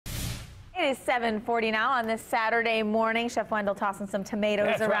It is 7:40 now on this Saturday morning. Chef Wendell tossing some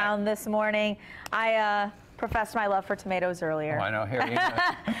tomatoes around this morning. I professed my love for tomatoes earlier. Oh, I know. Here,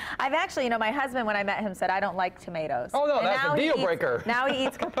 I've actually, my husband, when I met him, said I don't like tomatoes. Oh, no, and that's a deal breaker. Now he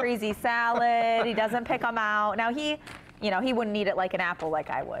eats caprese salad. He doesn't pick them out. Now he wouldn't eat it like an apple like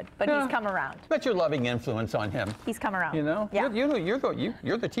I would, but he's come around. But you're loving influence on him. He's come around. Yeah.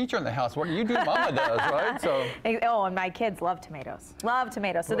 You're the teacher in the house. What you do, Mama does, right? So. Oh, and my kids love tomatoes. Love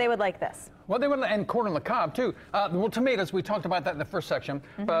tomatoes, so they would like this. Well, they would, and corn on the cob too. Well, tomatoes, we talked about that in the first section.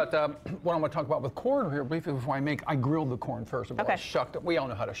 But what I'm going to talk about with corn here briefly before I grill the corn first of all. Okay. Shucked it. We all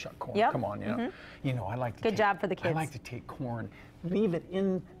know how to shuck corn. Yep. Come on, I like to. Good job for the kids. I like to take corn, leave it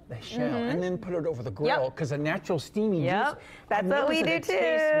in the shell, and then put it over the grill because the natural steamy juice. That's what we do too.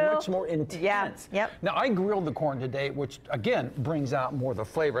 Tastes much more intense. Yep. Now I grilled the corn today, which again brings out more of the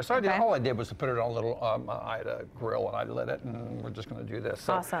flavor. So all I did was to put it on a little. I had a grill and I lit it, and we're just going to do this.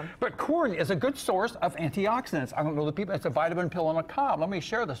 So, awesome. But corn is a good source of antioxidants. I don't know the people. It's a vitamin pill on a cob. Let me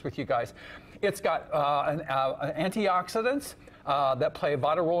share this with you guys. It's got antioxidants that play a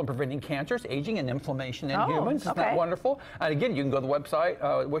vital role in preventing cancers, aging, and inflammation in humans. Isn't that wonderful? And again, you can go to the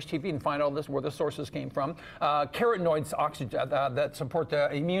website, Wish TV, and find all this, where the sources came from. Carotenoids oxygen, that support the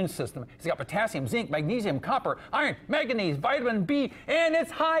immune system. It's got potassium, zinc, magnesium, copper, iron, manganese, vitamin B, and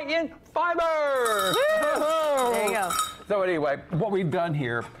it's high in fiber. There you go. So anyway, what we've done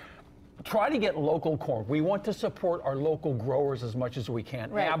here, try to get local corn. We want to support our local growers as much as we can.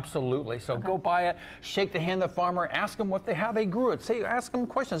 Right. Absolutely. So go buy it, shake the hand of the farmer, ask them how they grew it. Ask them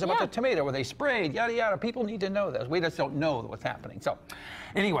questions about the tomato. Were they sprayed? Yada, yada. People need to know this. We just don't know what's happening. So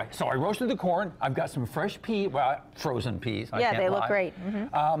anyway, I roasted the corn. I've got some fresh peas, frozen peas. Yeah, they look great.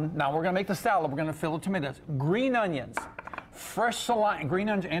 Now we're going to make the salad. We're going to fill the tomatoes. Green onions. Fresh cilantro, green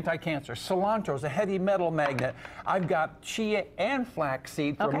onions, anti-cancer. Cilantro is a heavy metal magnet. I've got chia and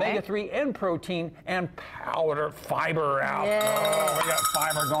flaxseed for omega-3 and protein and powder fiber out. Yeah. Oh, we got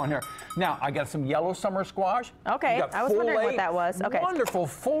fiber going here. Now, I got some yellow summer squash. Okay, I was wondering what that was. Okay. Wonderful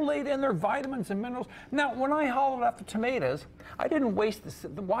folate in there, vitamins and minerals. Now, when I hollowed out the tomatoes, I didn't waste this.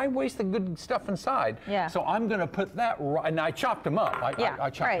 Why waste the good stuff inside? Yeah. So I'm going to put that right, and I chopped them up. I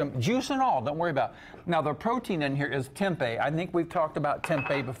chopped them, juice and all, don't worry about it. Now, the protein in here is tempeh. I think we've talked about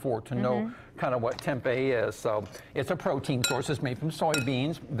tempeh before to know kind of what tempeh is. So it's a protein source. It's made from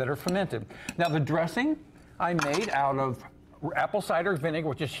soybeans that are fermented. Now, the dressing I made out of apple cider vinegar,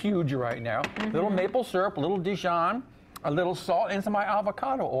 which is huge right now, little maple syrup, a little Dijon, a little salt, and some of my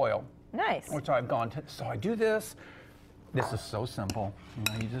avocado oil. Nice. Which I've gone to. So I do this. This is so simple.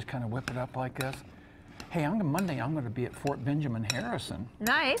 You just kind of whip it up like this. Hey, Monday I'm going to be at Fort Benjamin Harrison.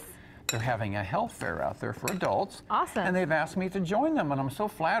 Nice. They're having a health fair out there for adults. Awesome. And they've asked me to join them, and I'm so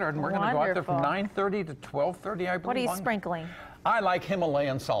flattered. And we're going to go out there from 9:30 to 12:30, I believe. What are you sprinkling? I like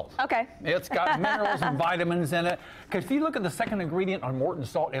Himalayan salt. Okay. It's got minerals and vitamins in it. Because if you look at the second ingredient on Morton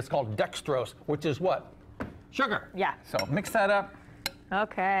salt, it's called dextrose, which is what? Sugar. Yeah. So mix that up.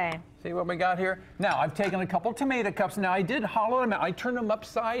 Okay. See what we got here? Now, I've taken a couple tomato cups. Now, I did hollow them out. I turned them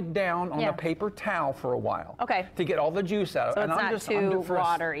upside down on a paper towel for a while. Okay. To get all the juice out. So it's not too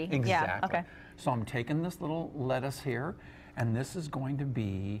watery. Exactly. Yeah. Okay. So I'm taking this little lettuce here, and this is going to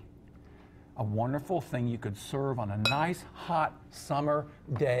be a wonderful thing you could serve on a nice, hot summer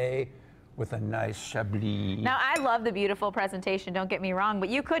day with a nice Chablis. Now, I love the beautiful presentation, don't get me wrong, but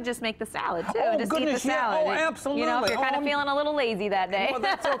you could just make the salad, too. Oh, just goodness, eat the salad. Oh, absolutely. If you're kind of feeling a little lazy that day. Well,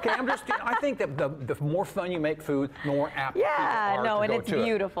 that's okay. I think that the more fun you make food, the more apt people are to and go it's to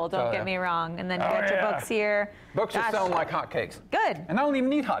beautiful, it. don't get me wrong. And then you got your books here. Books are selling like hotcakes. Good. And I don't even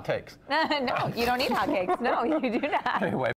need hot takes. No, you don't need hotcakes. No, you do not. Anyway.